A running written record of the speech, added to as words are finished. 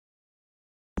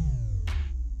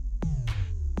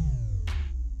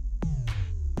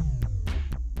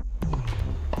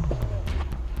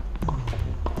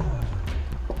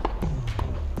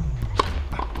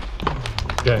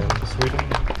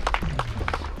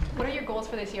goals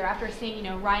for this year after seeing,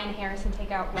 Ryan Harrison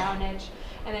take out Raonic,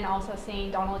 and then also seeing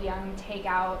Donald Young take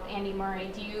out Andy Murray?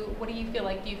 What do you feel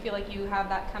like? Do you feel like you have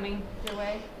that coming your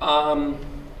way?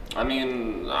 I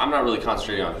mean, I'm not really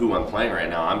concentrating on who I'm playing right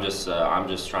now. I'm just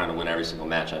trying to win every single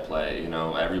match I play.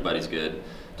 Everybody's good.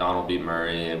 Donald beat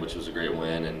Murray, which was a great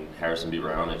win, and Harrison beat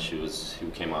Raonic, who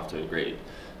came off to a great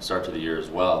start to the year as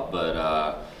well.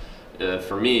 But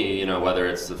for me, whether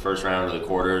it's the first round or the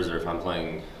quarters, or if I'm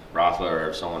playing Rafa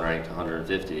or someone ranked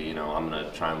 150, I'm going to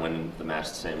try and win the match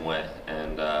the same way.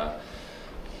 And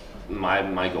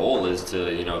my goal is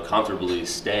to comfortably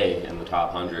stay in the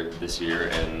top 100 this year,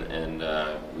 and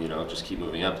just keep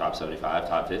moving up, top 75,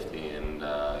 top 50, and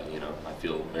I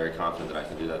feel very confident that I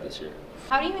can do that this year.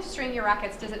 How do you string your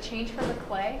rackets? Does it change for the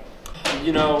clay?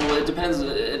 It depends.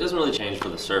 It doesn't really change for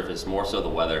the surface, more so the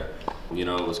weather. It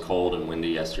was cold and windy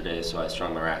yesterday, so I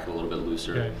strung my racket a little bit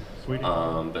looser. Okay.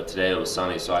 But today it was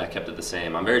sunny, so I kept it the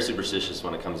same. I'm very superstitious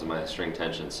when it comes to my string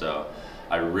tension, so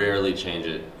I rarely change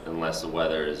it unless the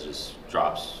weather just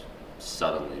drops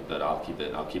suddenly. But I'll keep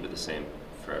it the same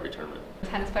for every tournament.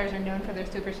 Tennis players are known for their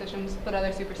superstitions. What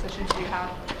other superstitions do you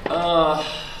have?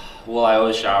 Well, I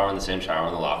always shower in the same shower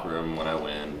in the locker room when I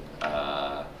win.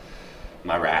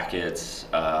 My rackets.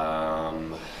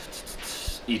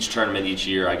 Each tournament, each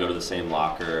year, I go to the same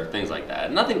locker. Things like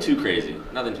that. Nothing too crazy,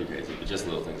 but just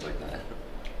little things like that.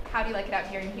 How do you like it out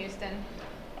here in Houston?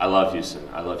 I love Houston.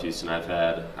 I've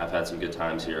had some good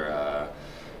times here.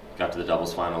 Got to the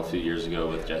doubles final a few years ago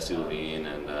with Jesse Levine,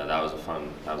 and that was a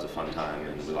fun time.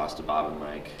 And we lost to Bob and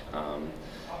Mike.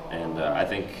 I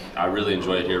think I really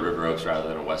enjoy it here at River Oaks rather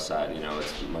than at West Side.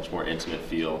 It's a much more intimate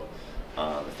feel.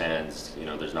 The fans,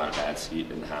 there's not a bad seat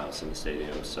in the house in the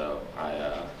stadium, so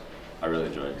I really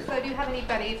enjoy it here. So do you have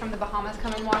anybody from the Bahamas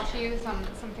come and watch you, some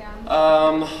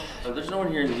fans? There's no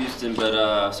one here in Houston,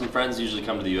 but some friends usually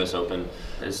come to the U.S. Open.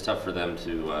 It's tough for them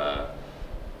to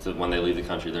when they leave the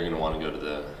country, they're going to want to go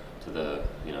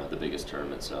to the biggest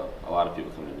tournament. So a lot of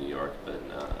people come to New York, but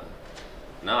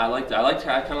no, I kind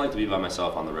of like to be by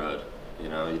myself on the road. You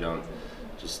don't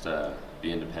just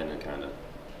be independent, kind of.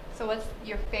 So what's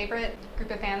your favorite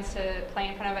group of fans to play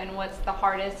in front of, and what's the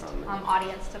hardest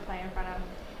audience to play in front of?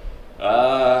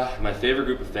 My favorite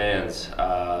group of fans,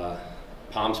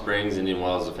 Palm Springs, Indian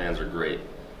Wells, the fans are great.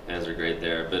 Fans are great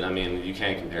there, but I mean, you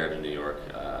can't compare it to New York.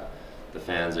 The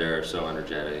fans there are so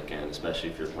energetic, and especially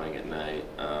if you're playing at night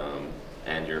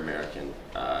and you're American,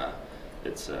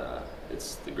 it's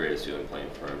the greatest feeling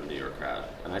playing for a New York crowd.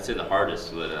 And I'd say the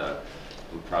hardest would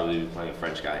probably be playing a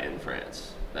French guy in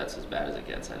France. That's as bad as it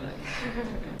gets, I think.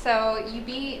 So you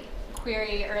beat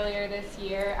Query earlier this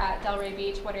year at Delray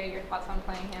Beach. What are your thoughts on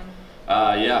playing him?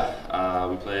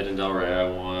 We played in Delray. I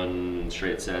won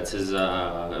straight sets. It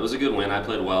was a good win. I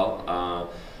played well.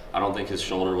 I don't think his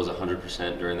shoulder was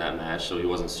 100% during that match, so he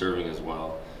wasn't serving as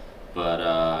well.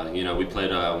 But we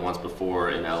played once before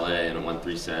in LA, and it won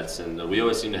 3 sets, and we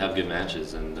always seem to have good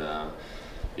matches. And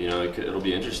it'll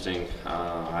be interesting.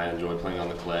 I enjoy playing on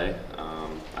the clay.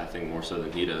 I think more so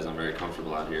than he does. I'm very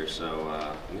comfortable out here, so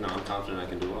I'm confident I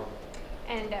can do well.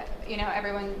 And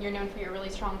everyone, you're known for your really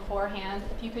strong forehand.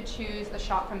 If you could choose a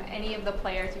shot from any of the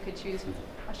players, you could choose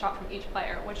a shot from each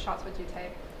player. Which shots would you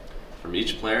take? From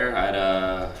each player,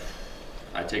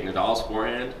 I'd take Nadal's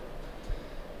forehand.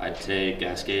 I'd take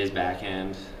Gasquet's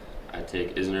backhand. I'd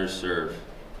take Isner's serve.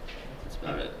 That's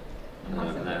about it.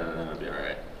 Awesome. Then I'd be all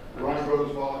right. Ryan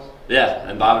Brothers volleys? Yeah,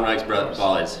 and Bob and Mike's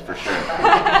volleys, for sure.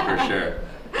 For sure.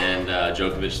 And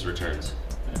Djokovic's returns.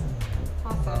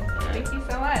 Awesome. Thank you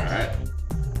so much. All right.